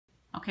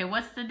Okay,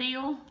 what's the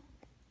deal?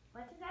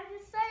 What did I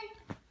just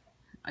say?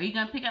 Are you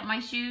going to pick up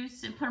my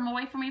shoes and put them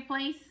away for me,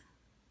 please?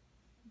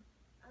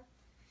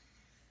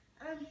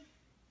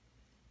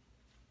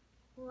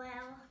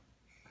 Well,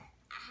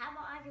 how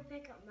about I can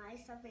pick up my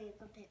stuff and you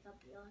can pick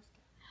up your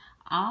stuff?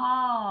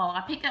 Oh,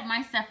 I pick up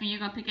my stuff and you're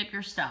going to pick up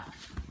your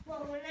stuff.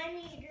 Well, when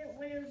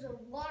it was a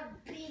one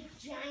big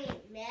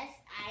giant mess,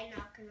 I'm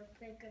not going to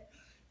pick up.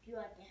 You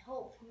have to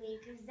help me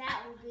because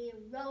that would be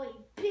a really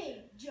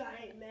big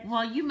giant mess.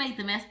 Well, you made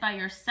the mess by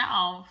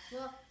yourself.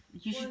 Well,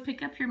 you should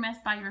pick up your mess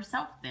by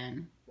yourself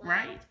then,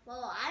 right?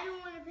 Well, I don't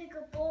want to pick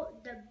up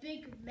all the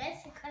big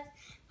mess because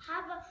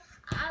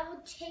I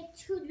would take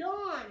too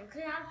long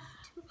because I have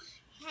two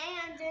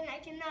hands and I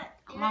cannot.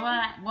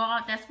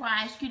 Well, that's why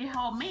I asked you to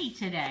help me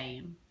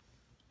today.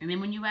 And then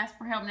when you ask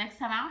for help next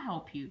time, I'll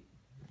help you.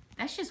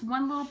 That's just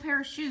one little pair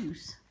of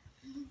shoes.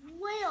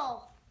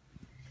 Well,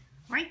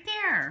 right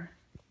there.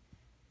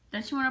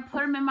 Don't you want to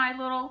put them in my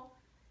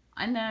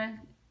in the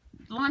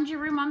laundry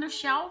room on the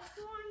shelf?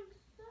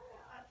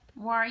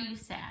 Why are you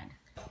sad?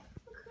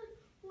 Because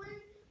when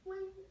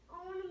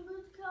I want to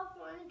move to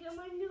California and get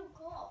my new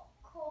car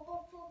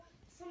before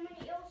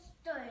somebody else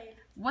did.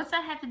 What's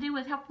that have to do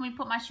with helping me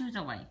put my shoes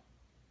away?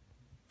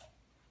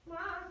 Mom,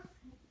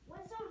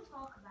 let's don't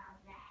talk about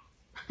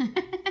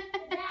that.